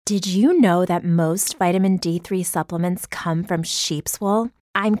Did you know that most vitamin D3 supplements come from sheep's wool?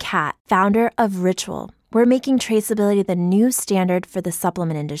 I'm Kat, founder of Ritual. We're making traceability the new standard for the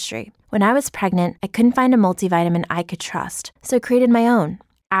supplement industry. When I was pregnant, I couldn't find a multivitamin I could trust, so I created my own.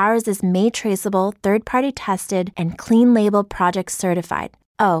 Ours is made traceable, third-party tested, and clean label project certified.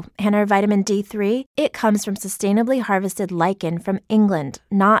 Oh, and our vitamin D3, it comes from sustainably harvested lichen from England,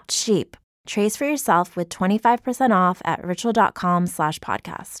 not sheep. Trace for yourself with 25% off at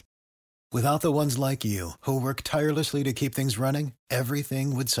ritual.com/podcast. Without the ones like you, who work tirelessly to keep things running,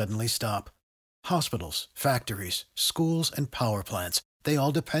 everything would suddenly stop. Hospitals, factories, schools, and power plants, they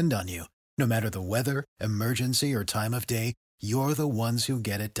all depend on you. No matter the weather, emergency, or time of day, you're the ones who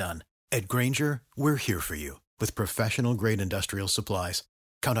get it done. At Grainger, we're here for you with professional-grade industrial supplies.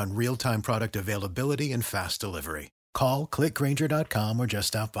 Count on real-time product availability and fast delivery. Call, click Grainger.com, or just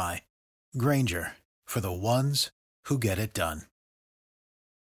stop by. Grainger, for the ones who get it done.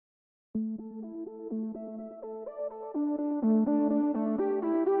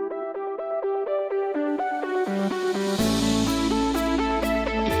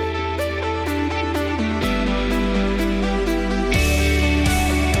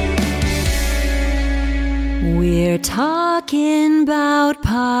 We're talking about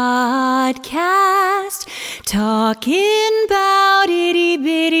podcast, talking about itty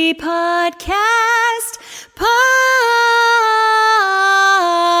bitty podcast, podcast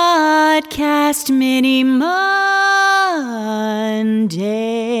mini Monday.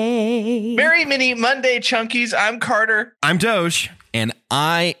 Merry Mini Monday, Chunkies. I'm Carter. I'm Doge. And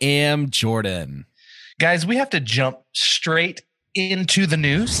I am Jordan. Guys, we have to jump straight into the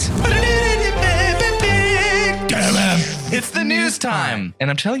news. It's the news time. And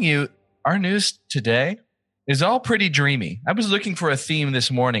I'm telling you, our news today is all pretty dreamy. I was looking for a theme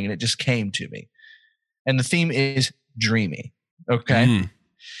this morning and it just came to me. And the theme is dreamy. Okay.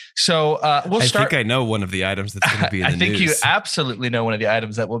 So we'll start. I think I know one of the items that's going to be in the news. I think you absolutely know one of the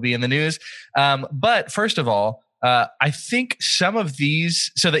items that will be in the news. But first of all, I think some of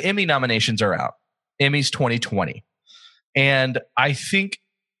these, so the Emmy nominations are out. Emmys 2020. And I think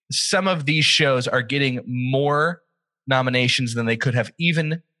some of these shows are getting more nominations than they could have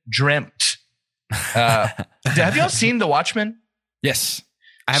even dreamt. Have y'all seen The Watchmen? Yes.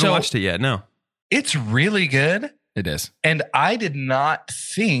 I haven't watched it yet. No. It's really good. It is. And I did not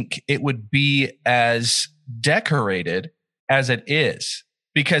think it would be as decorated as it is,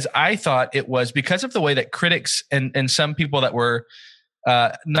 because I thought it was, because of the way that critics and some people that were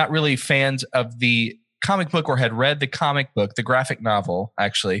not really fans of the comic book or had read the comic book, the graphic novel,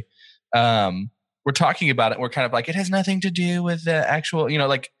 actually, we're talking about it. We're kind of like, it has nothing to do with the actual,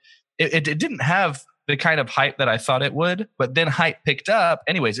 like it didn't have the kind of hype that I thought it would, but then hype picked up.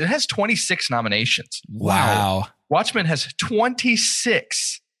 Anyways, it has 26 nominations. Wow. Watchmen has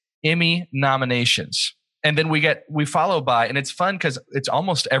 26 Emmy nominations. And then we follow by, and it's fun because it's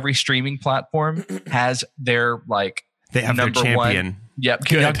almost every streaming platform has their they have their champion. One. Yep.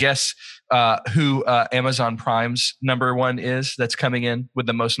 Can y'all guess who Amazon Prime's number one is that's coming in with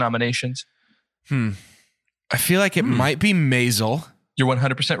the most nominations? I feel like it might be Maisel. You're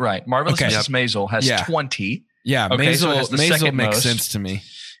 100% right. Marvelous Mrs. Maisel has 20. Yeah, okay, Maisel makes sense to me.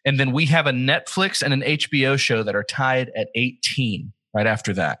 And then we have a Netflix and an HBO show that are tied at 18 right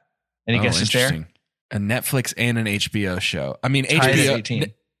after that. Any guesses there? A Netflix and an HBO show. I mean, tied HBO. At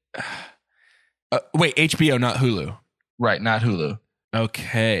 18. Wait, HBO, not Hulu. Right, not Hulu.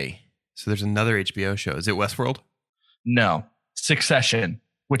 Okay. So there's another HBO show. Is it Westworld? No. Succession,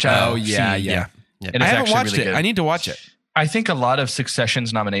 which yeah. And I haven't watched really it. good. I need to watch it. I think a lot of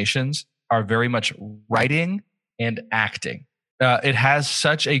Succession's nominations are very much writing and acting. It has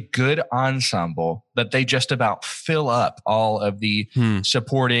such a good ensemble that they just about fill up all of the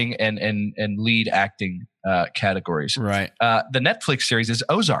supporting and lead acting categories. Right. The Netflix series is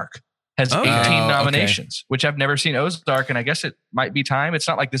Ozark. Has 18 nominations, which I've never seen Ozark, and I guess it might be time. It's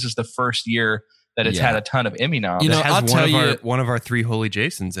not like this is the first year that it's had a ton of Emmy noms. It has one of our three holy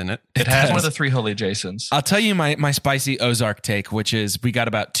Jasons in it. It has one of the three holy Jasons. I'll tell you my spicy Ozark take, which is we got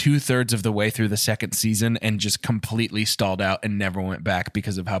about 2/3 of the way through the second season and just completely stalled out and never went back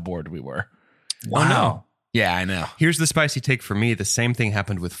because of how bored we were. Wow. Oh, no. Yeah, I know. Here's the spicy take for me. The same thing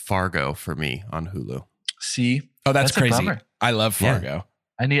happened with Fargo for me on Hulu. See? Oh, that's crazy. I love Fargo. Yeah.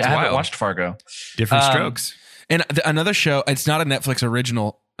 I haven't watched Fargo. Different strokes. And another show, it's not a Netflix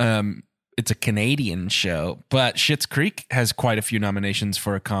original. It's a Canadian show, but Schitt's Creek has quite a few nominations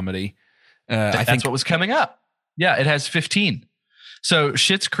for a comedy. I think what was coming up. Yeah, it has 15. So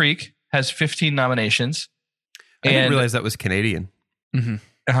Schitt's Creek has 15 nominations. I didn't realize that was Canadian.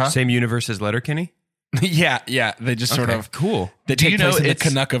 Mm-hmm. Same universe as Letterkenny? Yeah. They just sort of cool. They Do take you know place in the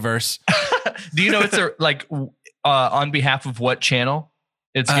it's- Canuckaverse. Do you know it's on behalf of what channel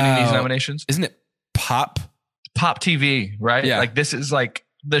it's getting these Oh. nominations? Isn't it Pop? Pop TV, right? Yeah. Like this is like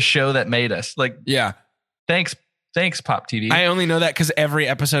the show that made us. Like Yeah. thanks Pop TV. I only know that because every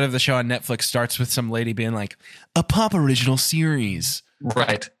episode of the show on Netflix starts with some lady being like, a Pop original series.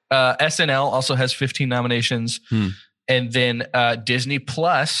 Right. SNL also has 15 nominations. And then Disney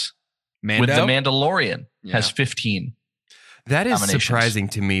Plus Mando? with The Mandalorian Yeah. has 15. That is Nominations. surprising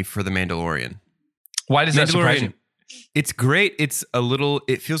to me for The Mandalorian. Why does that surprise you? It's great. It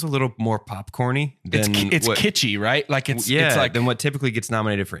feels a little more popcorny than It's what, kitschy, right? Like it's like than what typically gets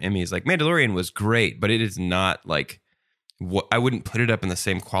nominated for Emmys. Like Mandalorian was great, but it is not like what I wouldn't put it up in the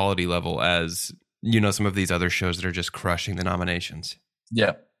same quality level as some of these other shows that are just crushing the nominations.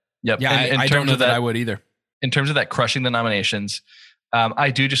 Yep. Yeah, In I terms don't know of that I would either. In terms of that crushing the nominations, I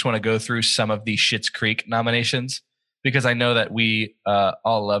do just want to go through some of the Schitt's Creek nominations because I know that we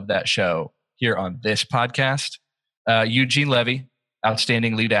all love that show here on this podcast. Eugene Levy,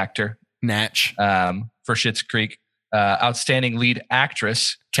 outstanding lead actor Natch. for Schitt's Creek. Outstanding lead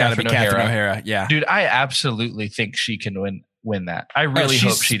actress, Catherine Catherine O'Hara. O'Hara. Yeah. Dude, I absolutely think she can win that. I really she's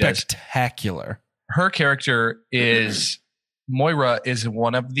hope she does. spectacular. Her character is Moira is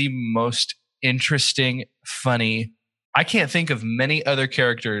one of the most interesting, funny. I can't think of many other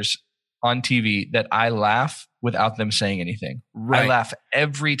characters on TV that I laugh without them saying anything. Right. I laugh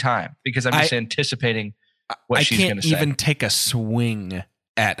every time because I'm just anticipating what I she's going can't to say. even take a swing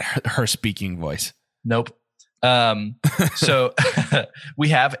at her speaking voice. Nope. So we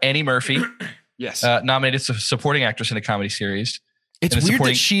have Annie Murphy, Yes. nominated supporting actress in a comedy series. It's and a weird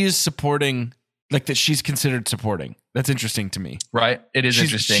supporting- that she is supporting, like that she's considered supporting. That's interesting to me. Right? It is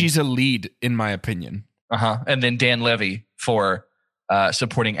interesting. She's a lead, in my opinion. And then Dan Levy for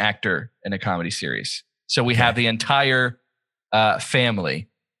supporting actor in a comedy series. So we have the entire family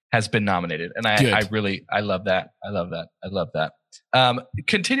has been nominated, and I love that. I love that.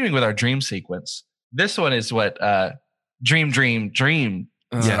 Continuing with our dream sequence, this one is what dream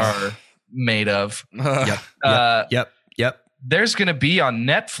are made of. Yep. There's going to be on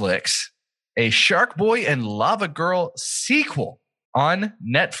Netflix a Shark Boy and Lava Girl sequel on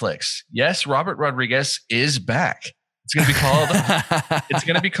Netflix. Yes, Robert Rodriguez is back. It's going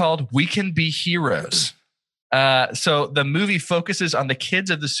to be called We Can Be Heroes. So the movie focuses on the kids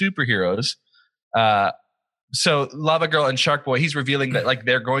of the superheroes. So Lava Girl and Shark Boy, he's revealing that like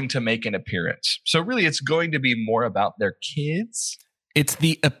they're going to make an appearance. So really it's going to be more about their kids. It's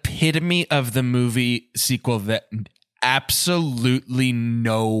the epitome of the movie sequel that absolutely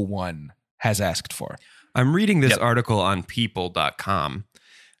no one has asked for. I'm reading this article on people.com,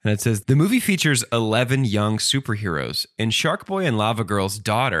 and it says the movie features 11 young superheroes, and Shark Boy and Lava Girl's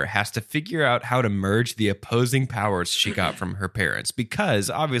daughter has to figure out how to merge the opposing powers she got from her parents. Because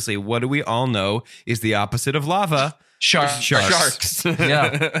obviously, what do we all know is the opposite of lava? Sharks.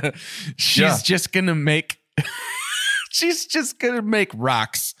 Yeah. She's just gonna make. She's just gonna make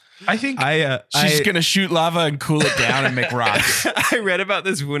rocks. I think She's gonna shoot lava and cool it down and make rocks. I read about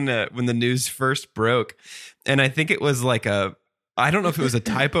this when the news first broke, and I think it was like I don't know if it was a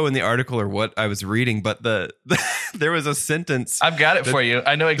typo in the article or what I was reading, but there was a sentence. I've got it for you.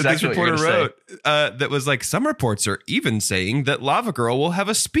 I know exactly this what you're reporter going to wrote that was like, some reports are even saying that Lava Girl will have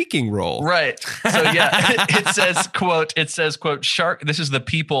a speaking role. say. Right. So yeah, it says quote Shark. This is the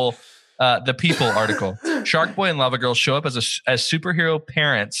People article. Shark Boy and Lava Girl show up as superhero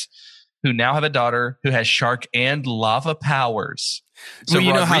parents who now have a daughter who has shark and lava powers. So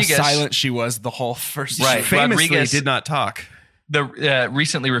you know how Rodriguez- silent she was the whole first Right. show. Famously Rodriguez- did not talk. The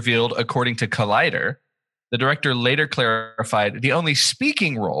recently revealed, according to Collider, the director later clarified the only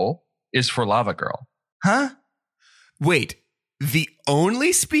speaking role is for Lava Girl. Huh? Wait, the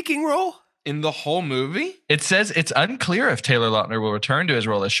only speaking role? in the whole movie? It says it's unclear if Taylor Lautner will return to his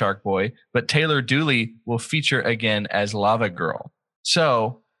role as Shark Boy, but Taylor Dooley will feature again as Lava Girl.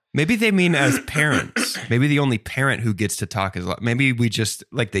 So Maybe they mean as parents. Maybe the only parent who gets to talk is maybe we just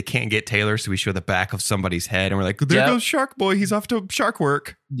like they can't get Taylor, so we show the back of somebody's head and we're like, there goes Shark Boy. He's off to shark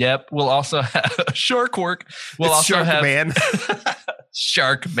work. Yep. We'll also have Shark Work. We'll It's also Shark have Man.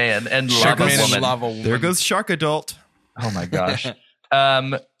 Shark Man and Shark Lava Man and Woman. Lava Woman. There goes Shark Adult. Oh my gosh.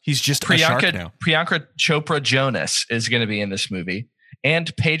 He's just a shark now. Priyanka Chopra Jonas is going to be in this movie,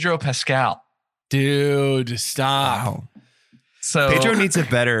 and Pedro Pascal. Dude, stop. Wow. So Pedro needs a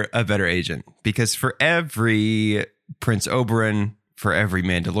better agent because for every Prince Oberyn, for every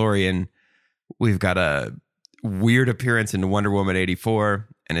Mandalorian, we've got a weird appearance in Wonder Woman 84,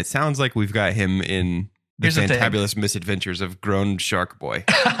 and it sounds like we've got him in Here's the thing. Fantabulous Misadventures of Grown Shark Boy.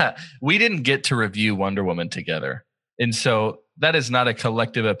 We didn't get to review Wonder Woman together. And so that is not a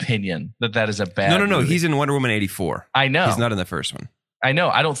collective opinion that is a bad No. movie. He's in Wonder Woman 84. I know. He's not in the first one. I know.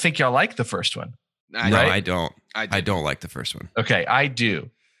 I don't think y'all like the first one. No, Right? I don't. I don't like the first one. Okay, I do.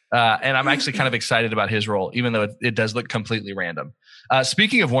 And I'm actually kind of excited about his role, even though it does look completely random.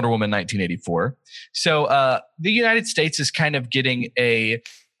 Speaking of Wonder Woman 1984, so the United States is kind of getting a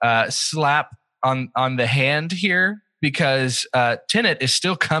slap on the hand here because Tenet is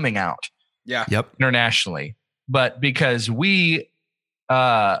still coming out Yep. internationally. But because we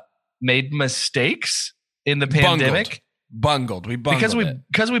made mistakes in the pandemic, Bungled. We bungled it.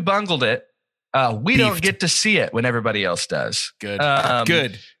 because we bungled it, we don't Beefed. get to see it when everybody else does. Good.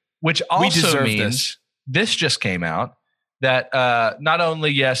 Good. Which We also deserve means this just came out that not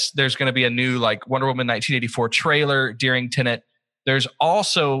only, yes, there's going to be a new like Wonder Woman 1984 trailer during Tenet, there's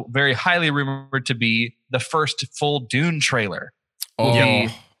also very highly rumored to be the first full Dune trailer will be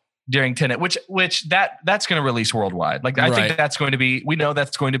during Tenet, which that's going to release worldwide. Like I Right. think that's going to be, we know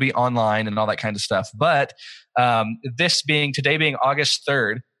that's going to be online and all that kind of stuff. But today being August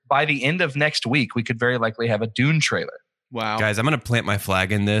 3rd, by the end of next week, we could very likely have a Dune trailer. Wow. Guys, I'm going to plant my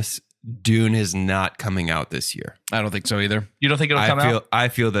flag in this. Dune is not coming out this year. I don't think so either. You don't think it'll come out? I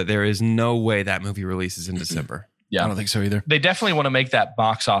feel that there is no way that movie releases in December. Yeah. I don't think so either. They definitely want to make that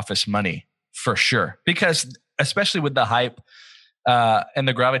box office money for sure. Because especially with the hype and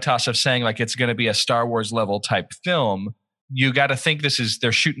the gravitas of saying like it's going to be a Star Wars level type film, you got to think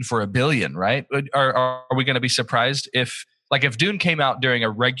they're shooting for $1 billion, right? Are we going to be surprised if Dune came out during a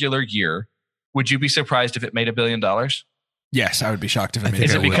regular year? Would you be surprised if it made $1 billion? Yes, I would be shocked if I it think made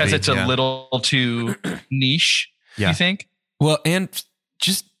Is it it would because be, it's a yeah. little too niche? Yeah. You think? Well, and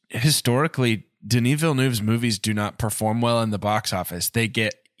just historically, Denis Villeneuve's movies do not perform well in the box office. They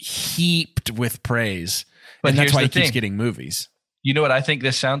get heaped with praise. But And that's here's why he the keeps thing. getting movies. You know what I think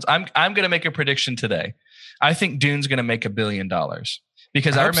this sounds? I'm going to make a prediction today. I think Dune's going to make $1 billion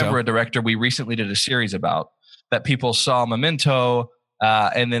because I I hope remember so. a director we recently did a series about that people saw Memento,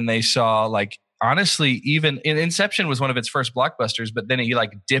 and then they saw like honestly, even Inception was one of its first blockbusters, but then he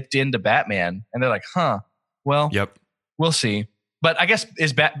like dipped into Batman, and they're like, well, Yep. we'll see. But I guess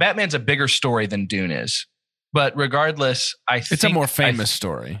Batman's a bigger story than Dune is. But regardless, It's a more famous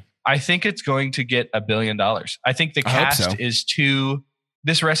story. I think it's going to get $1 billion. I think the I hope cast so. is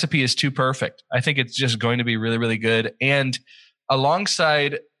this recipe is too perfect. I think it's just going to be really, really good. And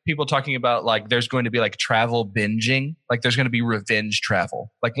alongside people talking about like, there's going to be like travel binging, like there's going to be revenge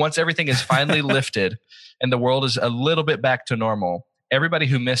travel. Like once everything is finally lifted and the world is a little bit back to normal, everybody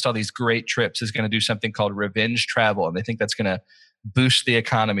who missed all these great trips is going to do something called revenge travel. And they think that's going to boost the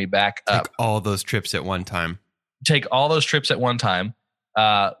economy back up. Take all those trips at one time. Take all those trips at one time.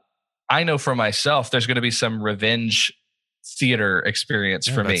 I know for myself, there's going to be some revenge theater experience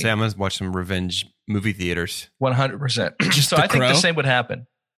for me. I'm going to watch some revenge movie theaters. 100%. Just So The I think the Crow? same would happen.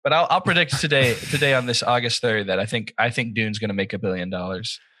 But I'll predict today on this August 3rd that I think Dune's going to make $1 billion.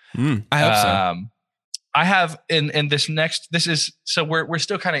 I hope so. I have in this next. This is so we're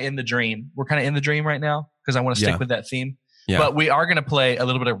still kind of in the dream. We're kind of in the dream right now because I want to stick Yeah. with that theme. Yeah. But we are going to play a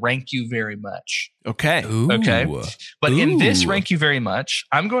little bit of Rank You Very Much. Okay. Okay. But in this Ooh. Rank You Very Much,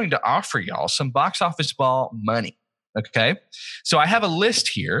 I'm going to offer y'all some box office ball money. Okay. So I have a list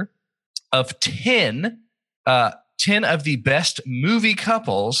here of 10 of the best movie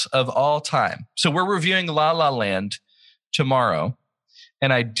couples of all time. So we're reviewing La La Land tomorrow.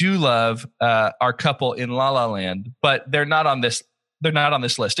 And I do love our couple in La La Land, but they're not on this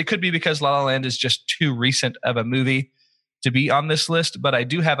list. It could be because La La Land is just too recent of a movie to be on this list, but I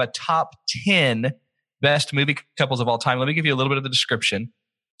do have a top 10 best movie couples of all time. Let me give you a little bit of the description.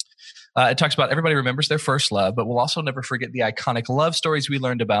 It talks about everybody remembers their first love, but we'll also never forget the iconic love stories we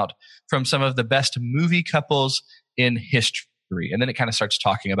learned about from some of the best movie couples in history. And then it kind of starts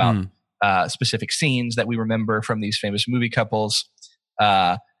talking about specific scenes that we remember from these famous movie couples.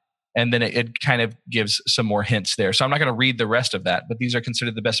 And then it kind of gives some more hints there. So I'm not going to read the rest of that, but these are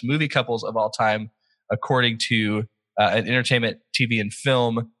considered the best movie couples of all time, according to an entertainment, TV, and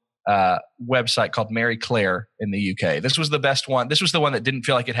film website called Mary Claire in the UK. This was the best one. This was the one that didn't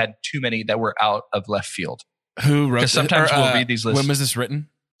feel like it had too many that were out of left field. Who wrote Because sometimes or, we'll read these lists. When was this written?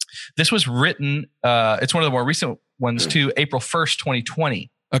 This was written, it's one of the more recent ones too, April 1st,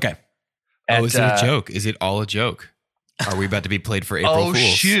 2020. Okay. Is it a joke? Is it all a joke? Are we about to be played for April Oh, Fools?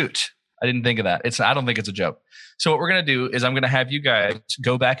 shoot. I didn't think of that. I don't think it's a joke. So what we're going to do is I'm going to have you guys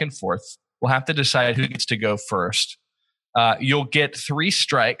go back and forth. We'll have to decide who gets to go first. You'll get 3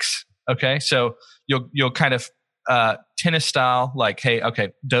 strikes. Okay. So you'll kind of tennis style, like, hey,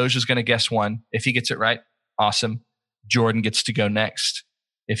 okay, Doge is going to guess one. If he gets it right, Awesome. Jordan gets to go next.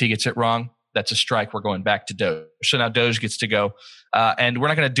 If he gets it wrong, that's a strike. We're going back to Doge. So now Doge gets to go. And we're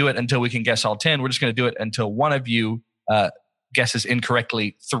not going to do it until we can guess all 10. We're just going to do it until one of you guesses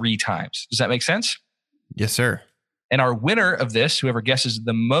incorrectly 3 times. Does that make sense? Yes, sir. And our winner of this, whoever guesses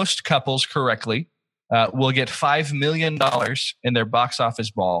the most couples correctly, will get $5 million in their box office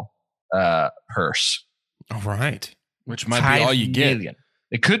ball purse. All right. Which might be all you get. Million.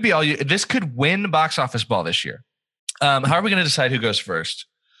 It could be all you. This could win box office ball this year. How are we going to decide who goes first?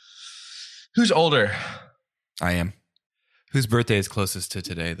 Who's older? I am. Whose birthday is closest to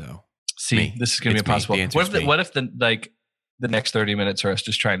today, though? See, Me. this is going to be It's me. impossible. The answer is me. What if the next 30 minutes are us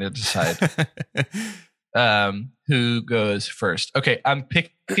just trying to decide who goes first? Okay, I'm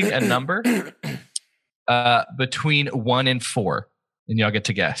picking a number between 1 and 4, and y'all get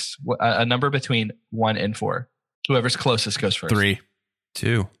to guess a number between 1 and 4. Whoever's closest goes first. 3.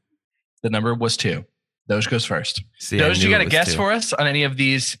 2. The number was 2. Doge goes first. See, Doge, you got a to guess for us on any of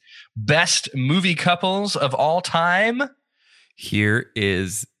these best movie couples of all time? Here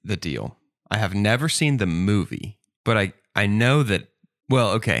is the deal. I have never seen the movie, but I know that. Well,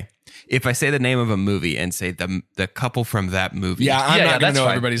 okay. If I say the name of a movie and say the couple from that movie, Yeah, I'm not going that's to know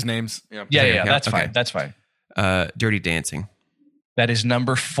fine. everybody's names. Yeah. Yeah, that's okay. fine. That's fine. Dirty Dancing. That is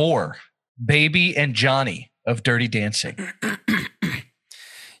number 4. Baby and Johnny of Dirty Dancing.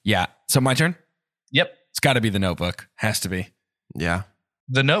 Yeah. So my turn? Yep. It's got to be The Notebook. Has to be. Yeah.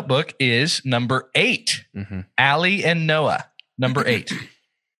 The Notebook is number 8. Mm-hmm. Allie and Noah, number 8.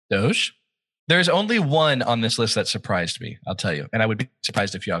 Doge. There's only one on this list that surprised me, I'll tell you. And I would be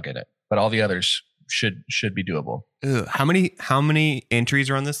surprised if y'all get it. But all the others should be doable. Ugh. How many entries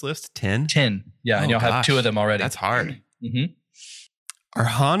are on this list? 10? 10. Yeah, and Oh, y'all have gosh. 2 of them already. That's hard. Mm-hmm. Are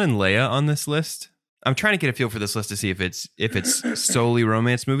Han and Leia on this list? I'm trying to get a feel for this list to see if it's solely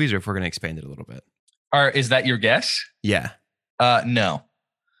romance movies or if we're going to expand it a little bit. Is that your guess? Yeah. No.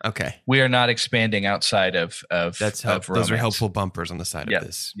 Okay. We are not expanding outside of That's of helpful. Those are romance. helpful bumpers on the side Yep, of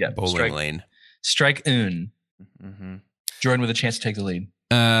this yep. bowling Strike. lane. Strike un. Mm-hmm. Jordan with a chance to take the lead.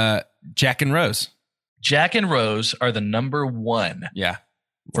 Jack and Rose. Jack and Rose are the number 1 Yeah.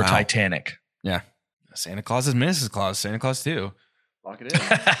 for Wow. Titanic. Yeah. Santa Claus is Mrs. Claus. Santa Claus 2. Lock it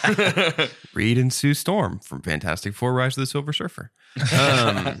in. Reed and Sue Storm from Fantastic Four: Rise of the Silver Surfer.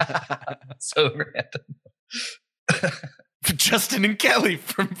 So random. Justin and Kelly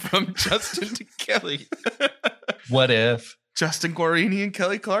from Justin to Kelly. What if? Justin Guarini and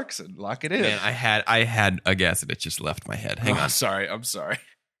Kelly Clarkson. Lock it in. Man, I had a guess and it just left my head. Hang on. I'm sorry.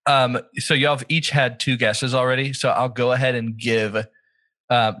 So y'all have each had 2 guesses already. So I'll go ahead and give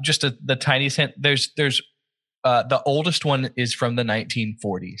just the tiniest hint. There's the oldest one is from the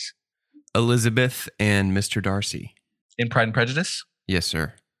 1940s. Elizabeth and Mr. Darcy. In Pride and Prejudice. Yes,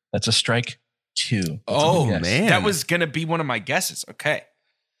 sir. That's a strike 2. Oh, Yes. man. That was going to be one of my guesses. Okay.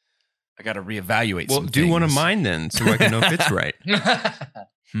 I got to reevaluate Well, some do one of things. mine then so I can know if it's right.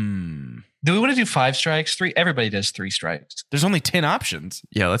 Do we want to do 5 strikes? 3? Everybody does 3 strikes. There's only 10 options.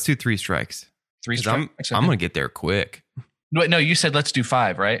 Yeah, let's do 3 strikes. 3 'Cause I'm strikes. going to get there quick. No, you said let's do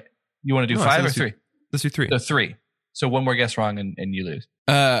 5, right? You want to do No, I said 5 or let's do- 3? Let's do 3. So 3. So one more guess wrong and you lose.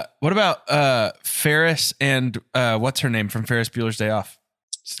 What about Ferris and what's her name from Ferris Bueller's Day Off?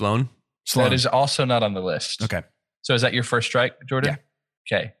 Sloan. That is also not on the list. Okay. So is that your first strike, Jordan?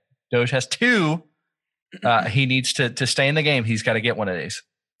 Yeah. Okay. Doge has 2. He needs to stay in the game. He's got to get one of these.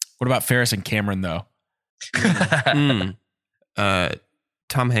 What about Ferris and Cameron though?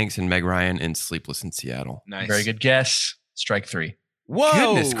 Tom Hanks and Meg Ryan in Sleepless in Seattle. Nice. Very good guess. Strike 3. Whoa.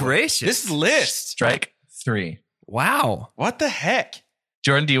 Goodness gracious. This list. Strike 3. Wow. What the heck?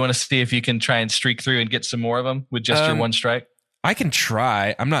 Jordan, do you want to see if you can try and streak through and get some more of them with just your 1 strike? I can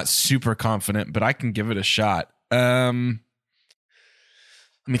try. I'm not super confident, but I can give it a shot. Let me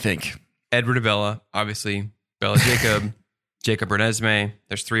think. Edward Abella, obviously. Bella Jacob. Jacob Renesmee.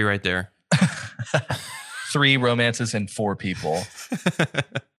 There's 3 right there. 3 romances and 4 people.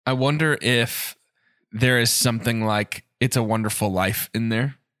 I wonder if there is something like It's a Wonderful Life in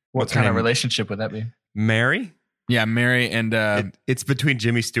there. What What's her kind of name? relationship would that be? Mary? Yeah, Mary and It's between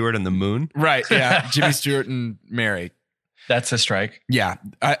Jimmy Stewart and the moon. right. Yeah, Jimmy Stewart and Mary. That's a strike. Yeah,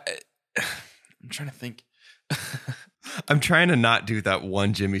 I'm trying to think. I'm trying to not do that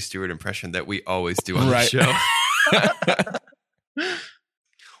one Jimmy Stewart impression that we always do on Right. the show.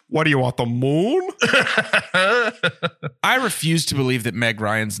 What do you want, the moon? I refuse to believe that Meg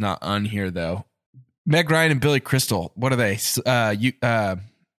Ryan's not on here though. Meg Ryan and Billy Crystal. What are they? Is that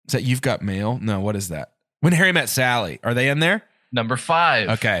You've Got Mail? No, what is that? When Harry Met Sally. Are they in there? Number 5.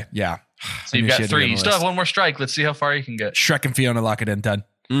 Okay, yeah. So you've got 3. You still have 1 more strike. Let's see how far you can get. Shrek and Fiona, lock it in. Done.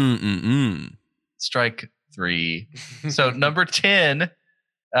 Mm-mm-mm. Strike 3. So number 10,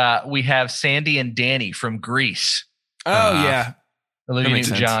 we have Sandy and Danny from Grease. Oh, yeah. Olivia makes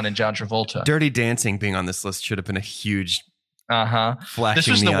Newton-John and John Travolta. Dirty Dancing being on this list should have been a huge This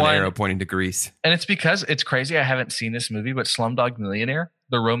flashing was the neon one- arrow pointing to Grease. And it's because it's crazy. I haven't seen this movie, but Slumdog Millionaire,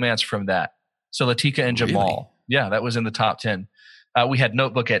 the romance from that. So Latika and Jamal. Really? Yeah, that was in the top 10. We had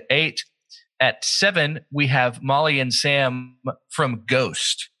Notebook at 8. At 7, we have Molly and Sam from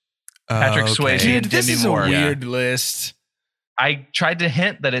Ghost. Patrick Swayze. Dude, and this Demi is a Moore. weird list. I tried to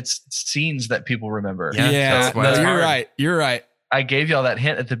hint that it's scenes that people remember. Yeah, Yeah, that's why no, it's you're hard. right. You're right. I gave y'all that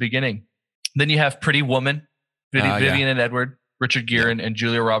hint at the beginning. Then you have Pretty Woman, Vivian and Edward, Richard Gere and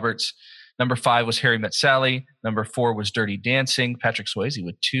Julia Roberts. Number 5 was Harry Met Sally. Number 4 was Dirty Dancing. Patrick Swayze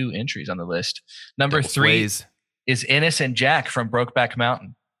with 2 entries on the list. Number 3 is Ennis and Jack from Brokeback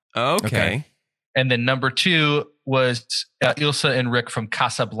Mountain. Okay. And then number 2 was Ilsa and Rick from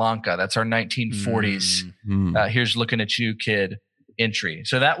Casablanca. That's our 1940s. Here's Looking at You, Kid entry.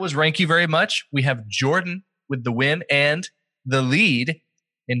 So that was Rank You Very Much. We have Jordan with the win and the lead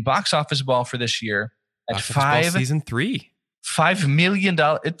in box office ball for this year at Box Office Ball season 3. $5 million.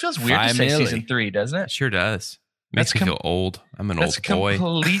 It feels weird to say season 3, doesn't It it? sure does. Makes That's me feel old. I'm an That's old boy.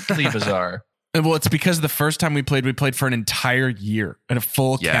 completely bizarre. Well, it's because the first time we played for an entire year and a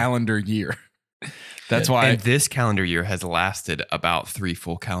full Yeah. calendar year. That's Yeah. why. And this calendar year has lasted about 3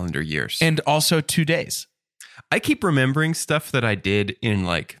 full calendar years. And also 2 days. I keep remembering stuff that I did in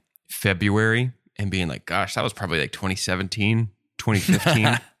like February and being like, gosh, that was probably like 2017,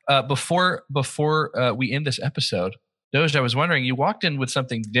 2015. Before we end this episode, Doge, I was wondering, you walked in with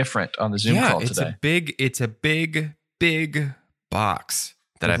something different on the Zoom call today. It's a big box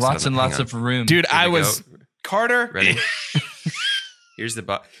that With I've lots set up. and Hang lots on. of room. Dude, Here I we was. go. Carter. Ready? Here's the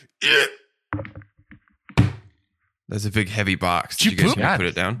box. That's a big heavy box. Did Did you you guys poop? want to put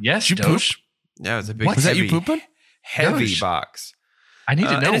it down? Yes, Did you Doge. Yeah, it's a big Was that heavy, you pooping? heavy Doge. box. I need to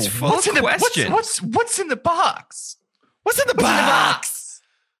And know it's full what's of in the questions. what's in the box. What's in the box?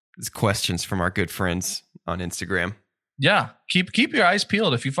 It's questions from our good friends on Instagram. Yeah, keep your eyes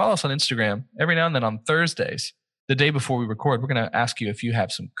peeled. If you follow us on Instagram, every now and then on Thursdays, the day before we record, we're going to ask you if you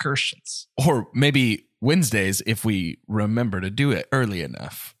have some questions. Or maybe Wednesdays if we remember to do it early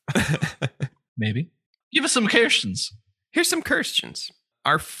enough. Maybe give us some questions. Here's some questions.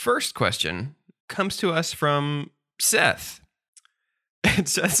 Our first question comes to us from Seth. And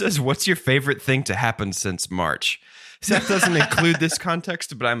Seth says, what's your favorite thing to happen since March? Seth doesn't include this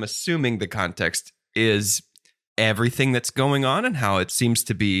context, but I'm assuming the context is everything that's going on and how it seems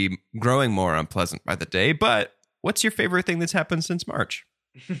to be growing more unpleasant by the day. But what's your favorite thing that's happened since March?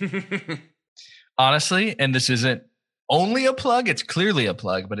 Honestly, and this isn't only a plug, it's clearly a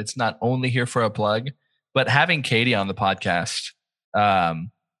plug, but it's not only here for a plug. But having Katie on the podcast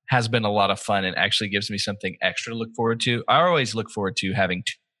has been a lot of fun and actually gives me something extra to look forward to. I always look forward to having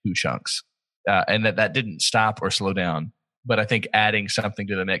 2 chunks and that didn't stop or slow down. But I think adding something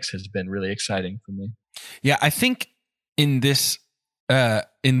to the mix has been really exciting for me. Yeah, I think in these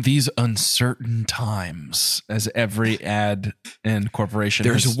uncertain times, as every ad and corporation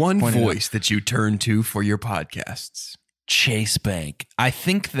There's has one pointed out, voice that you turn to for your podcasts. Chase Bank. I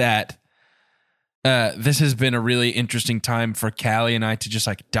think that this has been a really interesting time for Callie and I to just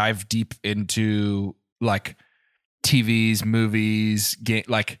like dive deep into like TVs, movies, game.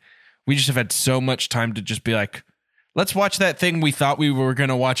 Like we just have had so much time to just be like, let's watch that thing we thought we were going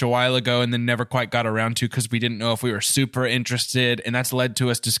to watch a while ago and then never quite got around to because we didn't know if we were super interested. And that's led to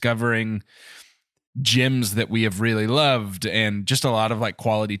us discovering gems that we have really loved and just a lot of like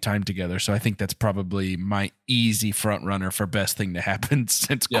quality time together. So I think that's probably my easy front runner for best thing to happen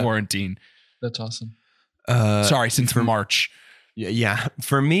since quarantine. That's awesome. Sorry, since March. Yeah.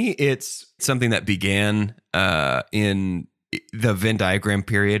 For me, it's something that began in the Venn diagram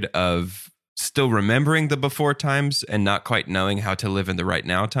period of still remembering the before times and not quite knowing how to live in the right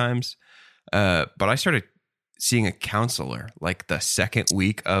now times. But I started seeing a counselor like the second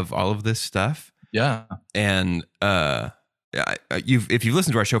week of all of this stuff. Yeah. And if you've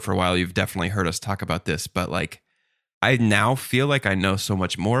listened to our show for a while, you've definitely heard us talk about this. But like, I now feel like I know so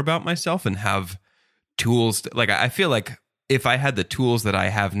much more about myself and have tools. I feel like if I had the tools that I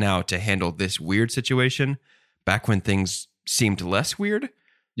have now to handle this weird situation back when things seemed less weird,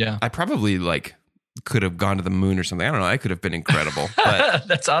 Yeah. I probably like could have gone to the moon or something. I don't know. I could have been incredible. But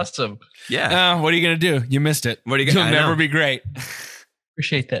That's awesome. yeah, What are you going to do? You missed it. What are you You'll gonna- I never know. be great.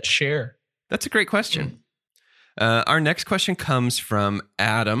 Appreciate that share. that's a great question. Our next question comes from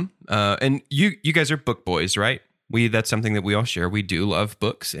Adam. And you guys are book boys, right? That's something that we all share. We do love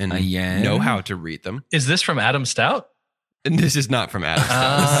books and Yeah. know how to read them. Is this from Adam Stout? And this is not from Adam.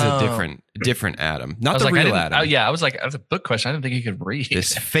 This is a different Adam, not the real Adam. I was like, that's a book question. I didn't think he could read.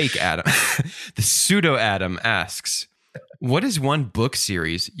 This fake Adam, the pseudo Adam asks, "What is one book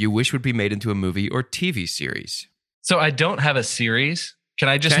series you wish would be made into a movie or TV series?" So I don't have a series. Can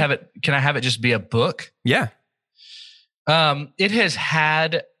I just have it? Can I have it just be a book? Yeah. It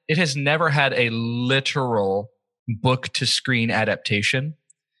has never had a literal book to screen adaptation,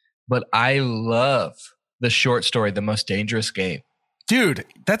 but I love the short story, The Most Dangerous Game. Dude,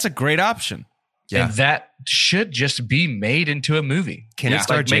 that's a great option. Yeah. And that should just be made into a movie. Can it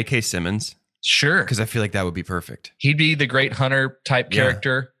star J.K. Simmons? Sure. Because I feel like that would be perfect. He'd be the great hunter type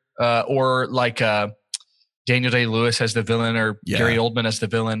character, or like Daniel Day-Lewis as the villain, or Gary Oldman as the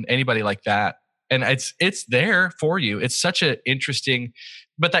villain, anybody like that. And it's there for you. It's such an interesting,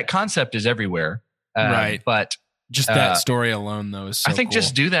 but that concept is everywhere. Right. But just that story alone, though, is so I think cool.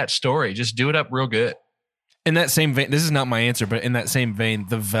 just do that story. Just do it up real good. In that same vein, this is not my answer, but in that same vein,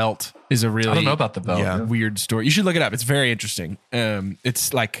 The Veldt is a really I don't know about The Veldt. weird story. You should look it up. It's very interesting.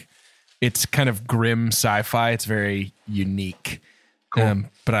 It's kind of grim sci-fi. It's very unique. Cool.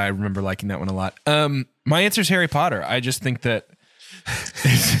 But I remember liking that one a lot. My answer is Harry Potter. I just think that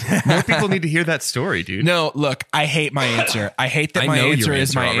more people need to hear that story, dude. No, look, I hate my answer. I hate that my answer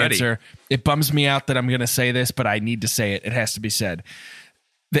is my answer. It bums me out that I'm going to say this, but I need to say it. It has to be said.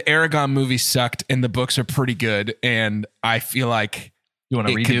 The Aragon movie sucked, and the books are pretty good, and I feel like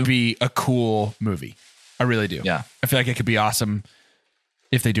it could be a cool movie. I really do. Yeah. I feel like it could be awesome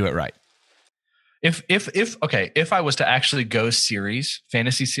if they do it right. If I was to actually go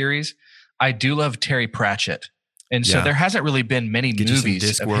fantasy series, I do love Terry Pratchett. And so there hasn't really been many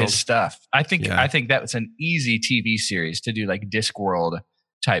movies of his stuff. I think that's an easy TV series to do, like Discworld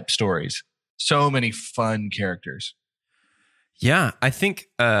type stories. So many fun characters. Yeah, I think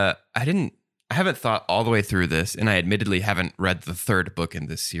I haven't thought all the way through this, and I admittedly haven't read the third book in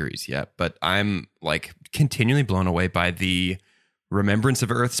this series yet, but I'm like continually blown away by the Remembrance of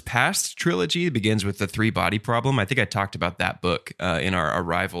Earth's Past trilogy. It begins with the 3-body problem. I think I talked about that book in our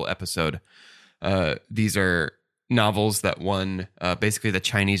Arrival episode. These are novels that won basically the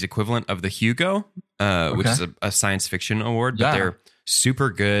Chinese equivalent of the Hugo, which is a science fiction award, but they're super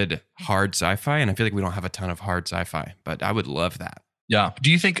good hard sci-fi, and I feel like we don't have a ton of hard sci-fi, but I would love that. Yeah.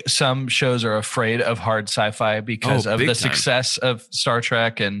 Do you think some shows are afraid of hard sci-fi because of the success of Star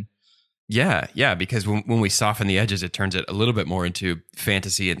Trek? And yeah, because when we soften the edges, it turns it a little bit more into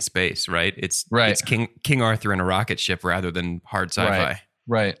fantasy and space, right? It's King Arthur in a rocket ship rather than hard sci-fi.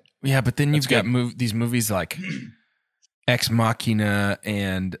 Right. Yeah, but then you've got these movies like Ex Machina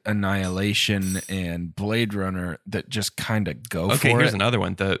and Annihilation and Blade Runner that just kind of go for it. Okay, here's another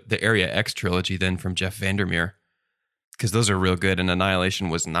one. The Area X trilogy then from Jeff Vandermeer, because those are real good, and Annihilation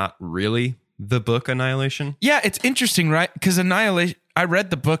was not really the book Annihilation. Yeah, it's interesting, right? Because Annihilation, I read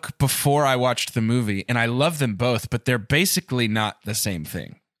the book before I watched the movie, and I love them both, but they're basically not the same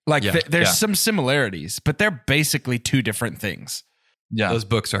thing. Like there's some similarities, but they're basically two different things. Yeah. Those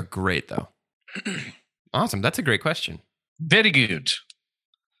books are great, though. Awesome. That's a great question. Very good.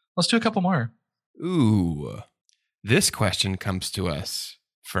 Let's do a couple more. Ooh. This question comes to us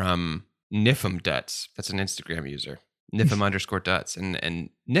from Nifum Duts. That's an Instagram user. Nifum_Duts. And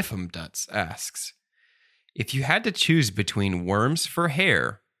Nifum Duts asks, if you had to choose between worms for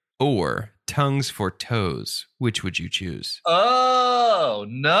hair or tongues for toes, which would you choose? Oh,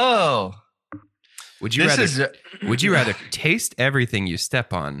 no. Would you rather taste everything you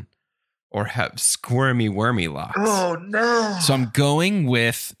step on or have squirmy, wormy locks? Oh, no. So I'm going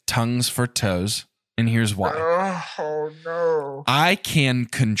with tongues for toes, and here's why. Oh, no. I can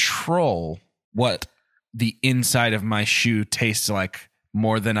control what the inside of my shoe tastes like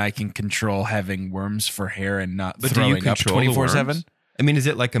more than I can control having worms for hair and not throwing up 24/7. I mean, is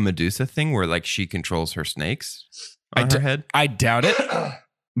it like a Medusa thing where like she controls her snakes on her head? I doubt it.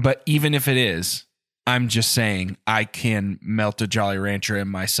 But even if it is, I'm just saying I can melt a Jolly Rancher in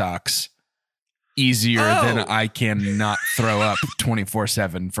my socks easier than I can not throw up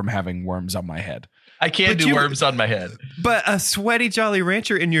 24/7 from having worms on my head. I can't do worms on my head. But a sweaty Jolly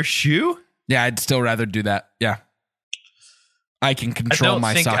Rancher in your shoe? Yeah, I'd still rather do that. Yeah. I can control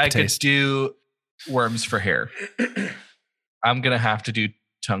my sock taste. I could do worms for hair. I'm going to have to do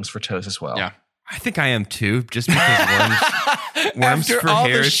tongues for toes as well. Yeah. I think I am too, just because worms After for all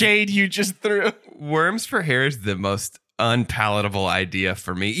hair. The shade you just threw. Worms for hair is the most unpalatable idea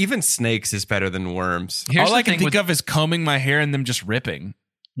for me. Even snakes is better than worms. All I can think of is combing my hair and them just ripping.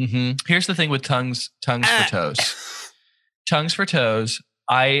 Mm-hmm. Here's the thing with tongues for toes. Tongues for toes.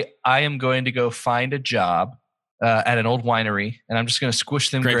 I am going to go find a job at an old winery, and I'm just going to squish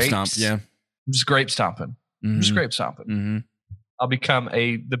them grapes. Stomp, yeah. I'm just grape stomping. Just grape stomping. Mm-hmm. I'll become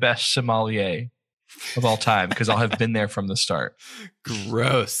the best sommelier of all time because I'll have been there from the start.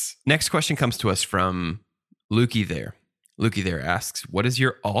 Gross. Next question comes to us from Lukey there. Lukey there asks, what is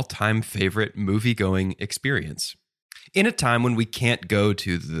your all-time favorite movie-going experience? In a time when we can't go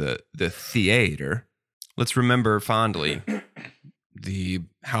to the theater, let's remember fondly the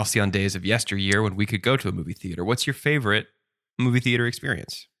halcyon days of yesteryear when we could go to a movie theater. What's your favorite movie theater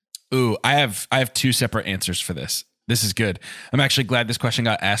experience? Ooh, I have two separate answers for this. This is good. I'm actually glad this question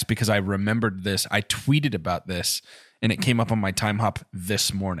got asked because I remembered this. I tweeted about this and it came up on my Time Hop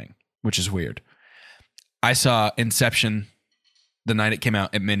this morning, which is weird. I saw Inception the night it came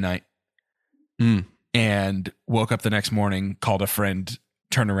out at midnight and woke up the next morning, called a friend,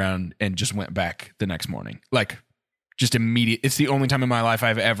 turned around and just went back the next morning. Like just immediate. It's the only time in my life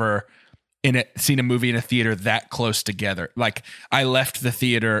I've ever seen a movie in a theater that close together. Like I left the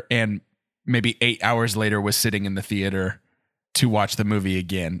theater and maybe 8 hours later was sitting in the theater to watch the movie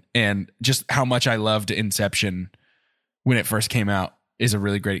again. And just how much I loved Inception when it first came out is a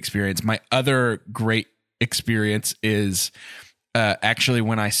really great experience. My other great experience is actually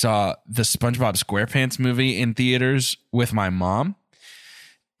when I saw the SpongeBob SquarePants movie in theaters with my mom.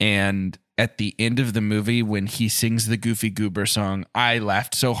 And at the end of the movie, when he sings the Goofy Goober song, I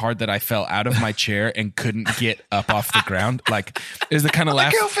laughed so hard that I fell out of my chair and couldn't get up off the ground. Like, it's the kind of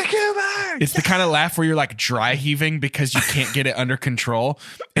laugh. Goofy Goober! It's the kind of laugh where you're like dry heaving because you can't get it under control.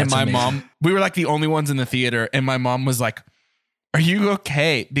 And That's my amazing. mom, we were like the only ones in the theater, and my mom was like, "Are you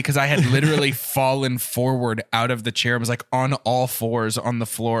okay?" Because I had literally fallen forward out of the chair. I was like on all fours on the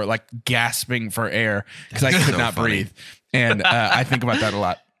floor, like gasping for air because I could so not funny. breathe. And I think about that a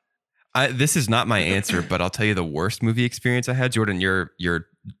lot. This is not my answer, but I'll tell you the worst movie experience I had. Jordan, your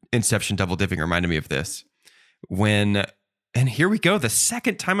Inception double dipping reminded me of this. And here we go, the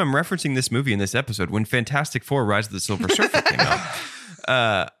second time I'm referencing this movie in this episode, when Fantastic Four: Rise of the Silver Surfer came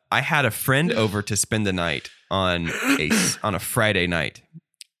out. I had a friend over to spend the night on a Friday night,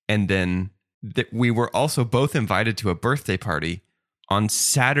 and then we were also both invited to a birthday party on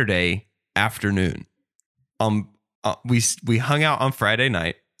Saturday afternoon. We hung out on Friday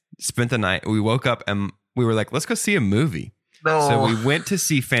night. Spent the night. We woke up and we were like, let's go see a movie. No. So we went to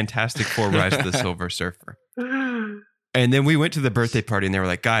see Fantastic Four: Rise of the Silver Surfer. And then we went to the birthday party and they were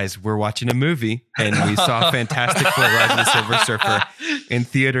like, guys, we're watching a movie. And we saw Fantastic Four: Rise of the Silver Surfer in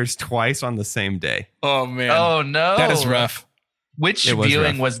theaters twice on the same day. Oh man. Oh no. That is rough. Which It was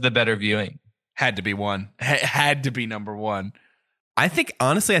viewing rough. was the better viewing? Had to be one. Had to be number one. I think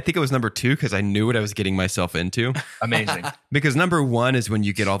it was number 2 because I knew what I was getting myself into. Amazing. Because number 1 is when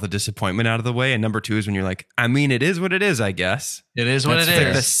you get all the disappointment out of the way. And number 2 is when you're like, I mean, it is what it is, I guess. It is what That's it fair.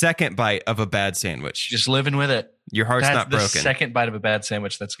 Like the is. second bite of a bad sandwich. Just living with it. Your heart's That's not the broken. second bite of a bad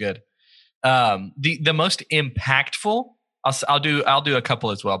sandwich. That's good. The most impactful. I'll do a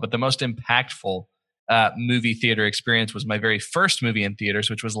couple as well, but the most impactful movie theater experience was my very first movie in theaters,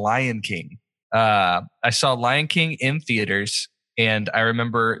 which was Lion King. I saw Lion King in theaters, and I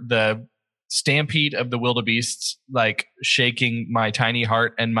remember the stampede of the wildebeests like shaking my tiny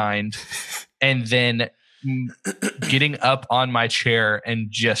heart and mind, and then getting up on my chair and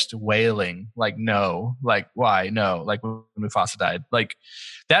just wailing like, no, like why no, like when Mufasa died. Like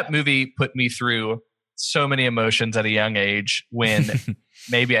that movie put me through so many emotions at a young age when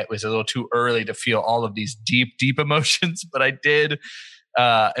maybe it was a little too early to feel all of these deep emotions, but I did.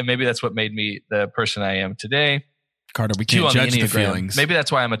 And maybe that's what made me the person I am today. Carter, we 2 can't on judge the the Enneagram. feelings. Maybe that's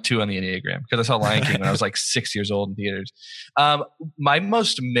why I'm a 2 on the Enneagram, because I saw Lion King when I was like 6 years old in theaters. My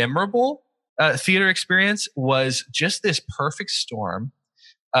most memorable theater experience was just this perfect storm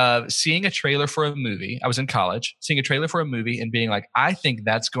of seeing a trailer for a movie. I was in college, seeing a trailer for a movie and being like, I think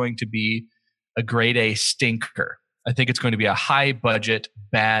that's going to be a grade A stinker. I think it's going to be a high budget,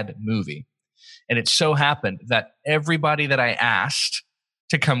 bad movie. And it so happened that everybody that I asked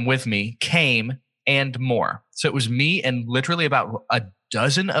to come with me came and more. So it was me and literally about a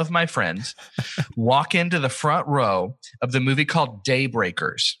dozen of my friends walk into the front row of the movie called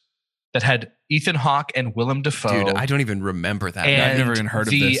Daybreakers that had Ethan Hawke and Willem Dafoe. Dude, I don't even remember that. and I've never even heard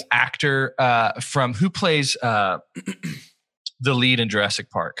of the this. actor from who plays the lead in Jurassic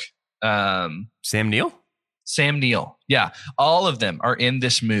Park. Sam Neill? Sam Neill. Yeah. All of them are in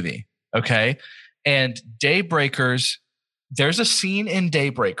this movie. Okay. And Daybreakers, there's a scene in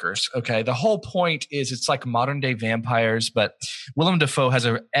Daybreakers. Okay. The whole point is it's like modern day vampires, but Willem Dafoe has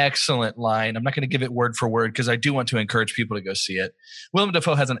an excellent line. I'm not going to give it word for word because I do want to encourage people to go see it. Willem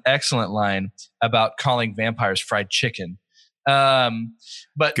Dafoe has an excellent line about calling vampires fried chicken. But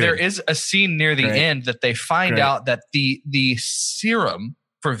Good. there is a scene near the Great. end that they find Great. out that the serum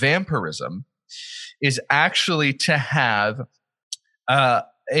for vampirism is actually to have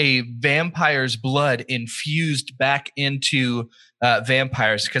a vampire's blood infused back into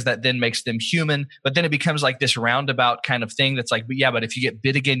vampires, because that then makes them human. But then it becomes like this roundabout kind of thing that's like, but yeah, but if you get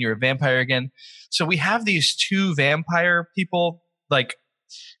bit again, you're a vampire again. So we have these two vampire people, like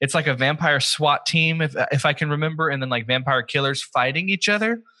it's like a vampire SWAT team, if I can remember, and then like vampire killers fighting each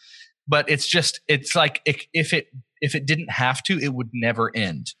other. But it's like if it didn't have to, it would never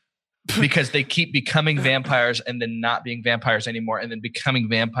end. Because they keep becoming vampires and then not being vampires anymore, and then becoming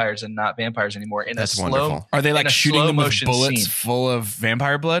vampires and not vampires anymore. That's wonderful. Are they like shooting them with bullets scene. full of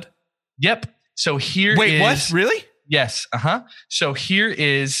vampire blood? Yep. So here Wait, what? Really? Yes. So here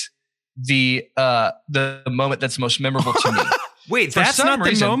is the moment that's most memorable to me. Wait, For that's some not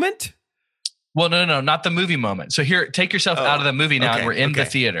reason- the moment? Well, no, not the movie moment. So here, take yourself out of the movie now, and we're in the okay.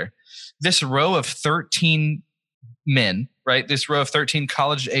 theater. This row of 13 men, right? This row of 13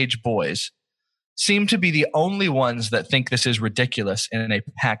 college-age boys seem to be the only ones that think this is ridiculous in a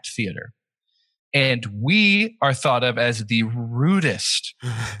packed theater. And we are thought of as the rudest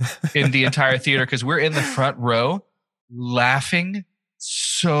in the entire theater because we're in the front row laughing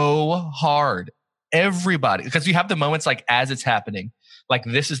so hard. Everybody, because you have the moments like as it's happening, like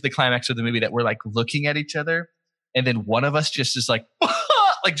this is the climax of the movie that we're like looking at each other, and then one of us just is like,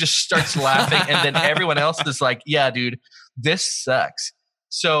 like just starts laughing, and then everyone else is like, yeah, dude, this sucks.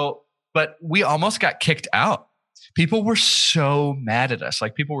 So, but we almost got kicked out. People were so mad at us.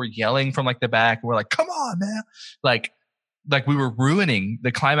 Like people were yelling from like the back. We're like, come on, man. Like we were ruining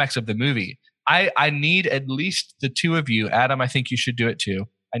the climax of the movie. I need at least the two of you. Adam, I think you should do it too.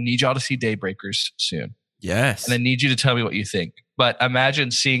 I need y'all to see Daybreakers soon. Yes. And I need you to tell me what you think. But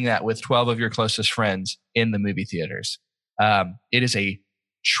imagine seeing that with 12 of your closest friends in the movie theaters. It is a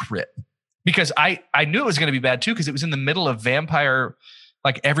trip. Because I knew it was going to be bad too, because it was in the middle of vampire,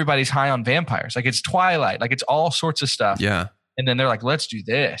 like everybody's high on vampires. Like it's Twilight, like it's all sorts of stuff. Yeah. And then they're like, let's do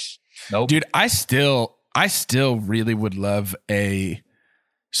this. Nope. Dude, I still really would love a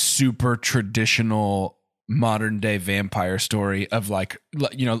super traditional modern day vampire story of like,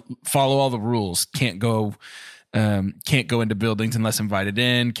 you know, follow all the rules. Can't go into buildings unless invited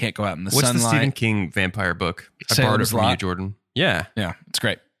in. Can't go out in the What's sunlight. the Stephen King vampire book? I Salem's borrowed it from Lot. you, Jordan. Yeah. Yeah, it's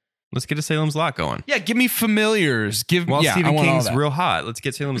great. Let's get a Salem's Lot going. Yeah, give me familiars. While I Stephen want all King's that. real hot, let's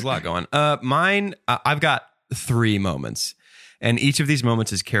get Salem's Lot going. Mine, I've got 3 moments. And each of these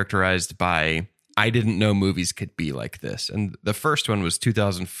moments is characterized by, I didn't know movies could be like this. And the first one was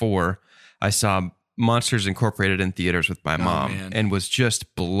 2004. I saw Monsters Incorporated in theaters with my mom man. and was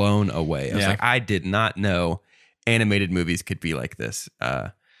just blown away. I was Yeah. like, I did not know animated movies could be like this.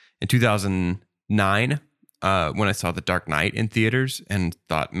 In 2009, when I saw The Dark Knight in theaters and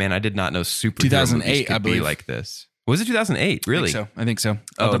thought, man, I did not know superhero 2008, movies could I be believe. like this. Was it 2008? Really? I think so.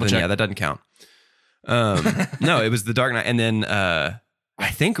 I'll Oh, double then, check. yeah, that doesn't count. No, it was The Dark Knight. And then I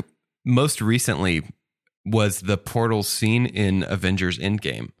think most recently was the portal scene in Avengers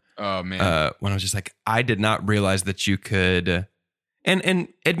Endgame. Oh man. When I was just like, I did not realize that you could, and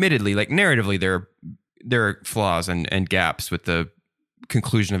admittedly, like narratively, there are flaws and gaps with the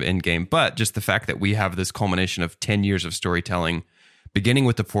conclusion of Endgame, but just the fact that we have this culmination of 10 years of storytelling, beginning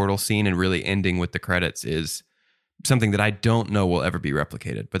with the portal scene and really ending with the credits, is something that I don't know will ever be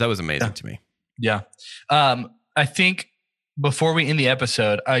replicated. But that was amazing to me. Yeah. I think before we end the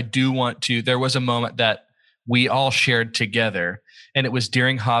episode, I do want to, there was a moment that we all shared together, and it was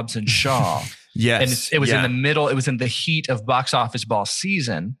during Hobbs and Shaw. Yes. And it was in the middle, it was in the heat of box office ball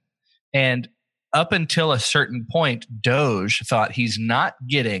season. And up until a certain point, Doge thought he's not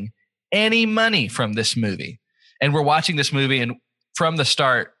getting any money from this movie. And we're watching this movie, and from the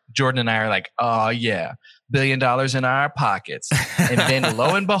start, Jordan and I are like, oh yeah, $1 billion in our pockets. And then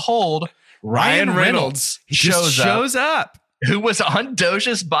lo and behold, Ryan Reynolds shows up, who was on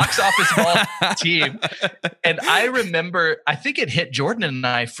Doge's box office ball team. And I remember, I think it hit Jordan and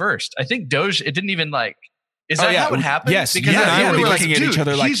I first. I think Doge, it didn't even like, is that how it happened? Yes. Because you and I we were were looking like, at each "Dude,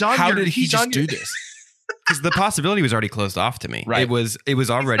 other like, he's on how your- did he he's on just your-" do this? Because the possibility was already closed off to me. Right. It was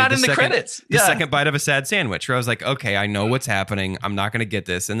already not the in the second, credits. the Yeah. second bite of a sad sandwich where I was like, okay, I know what's happening. I'm not going to get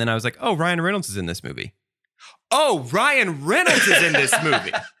this. And then I was like, oh, Ryan Reynolds is in this movie. Oh, Ryan Reynolds is in this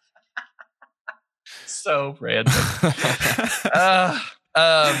movie. So random.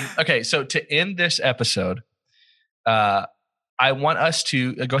 Okay, so to end this episode, I want us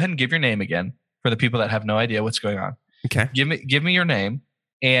to go ahead and give your name again for the people that have no idea what's going on. Okay. Give me your name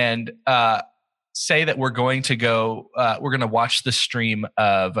and say that we're going to watch the stream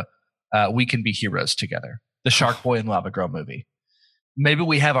of We Can Be Heroes together, the Shark Boy and Lava Girl movie. Maybe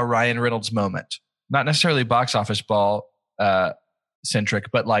we have a Ryan Reynolds moment, not necessarily box office ball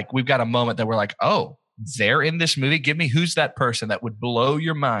centric, but like we've got a moment that we're like, oh, they're in this movie. Give me who's that person that would blow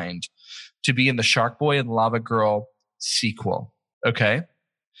your mind to be in the Shark Boy and Lava Girl sequel. Okay.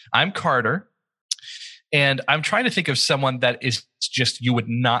 I'm Carter. And I'm trying to think of someone that is just, you would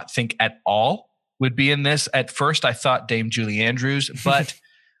not think at all would be in this. At first I thought Dame Julie Andrews, but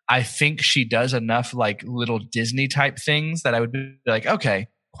I think she does enough like little Disney type things that I would be like, okay,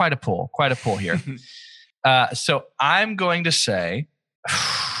 quite a pull here. So I'm going to say,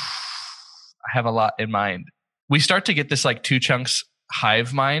 I have a lot in mind. We start to get this like two chunks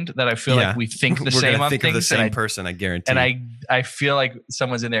hive mind that I feel like we think the same on things. Of the same person, I guarantee. And I feel like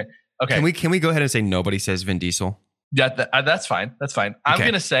someone's in there. Okay. Can we go ahead and say nobody says Vin Diesel? Yeah, that's fine. That's fine. I'm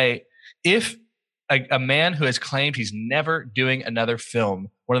going to say if a man who has claimed he's never doing another film,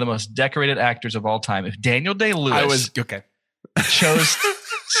 one of the most decorated actors of all time, if Daniel Day-Lewis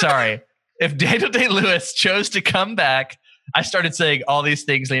if Daniel Day-Lewis chose to come back, I started saying all these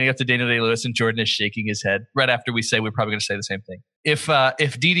things leading up to Daniel Day-Lewis, and Jordan is shaking his head right after we say we're probably going to say the same thing. If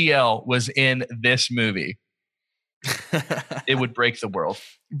DDL was in this movie, it would break the world.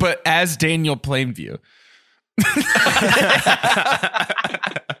 But as Daniel Plainview.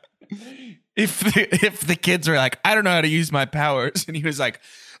 If the kids are like, I don't know how to use my powers, and he was like,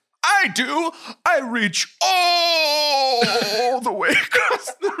 I do. I reach all the way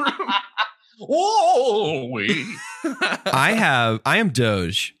across the room. I am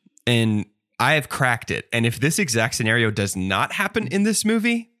Doge, and I have cracked it. And if this exact scenario does not happen in this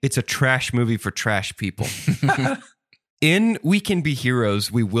movie, it's a trash movie for trash people. In We Can Be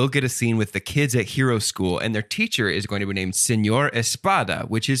Heroes, we will get a scene with the kids at Hero School, and their teacher is going to be named Señor Espada,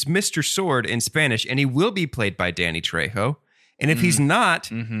 which is Mr. Sword in Spanish, and he will be played by Danny Trejo. And if he's not,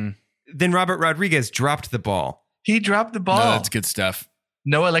 then Robert Rodriguez dropped the ball. He dropped the ball. No, that's good stuff.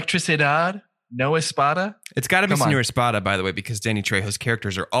 No electricidad, no espada. It's got to be Señor Espada, by the way, because Danny Trejo's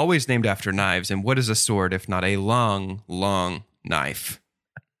characters are always named after knives. And what is a sword if not a long, long knife?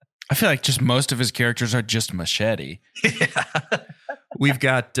 I feel like just most of his characters are just machete. Yeah. we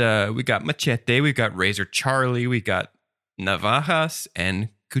got Machete, we've got Razor Charlie, we got Navajas and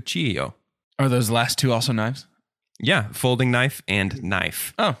Cuchillo. Are those last two also knives? Yeah, folding knife and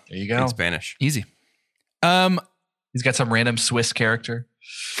knife. Oh, there you go. In Spanish. Easy. He's got some random Swiss character.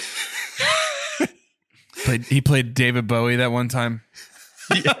 He played David Bowie that one time.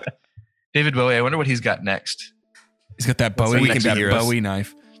 Yeah. David Bowie. I wonder what he's got next. He's got that Bowie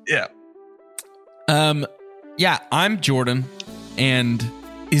knife. Yeah. Yeah, I'm Jordan, and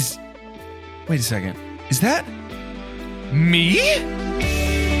wait a second. Is that me?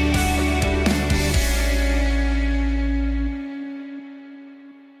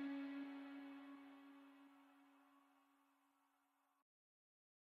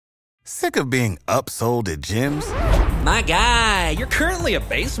 Sick of being upsold at gyms? My guy, you're currently a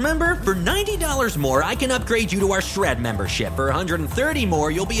base member? For $90 more, I can upgrade you to our Shred membership. For $130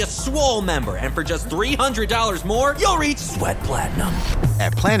 more, you'll be a Swole member. And for just $300 more, you'll reach Sweat Platinum.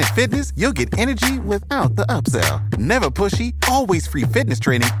 At Planet Fitness, you'll get energy without the upsell. Never pushy, always free fitness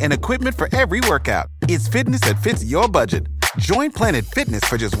training and equipment for every workout. It's fitness that fits your budget. Join Planet Fitness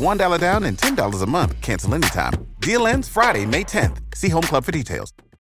for just $1 down and $10 a month. Cancel anytime. Deal ends Friday, May 10th. See Home Club for details.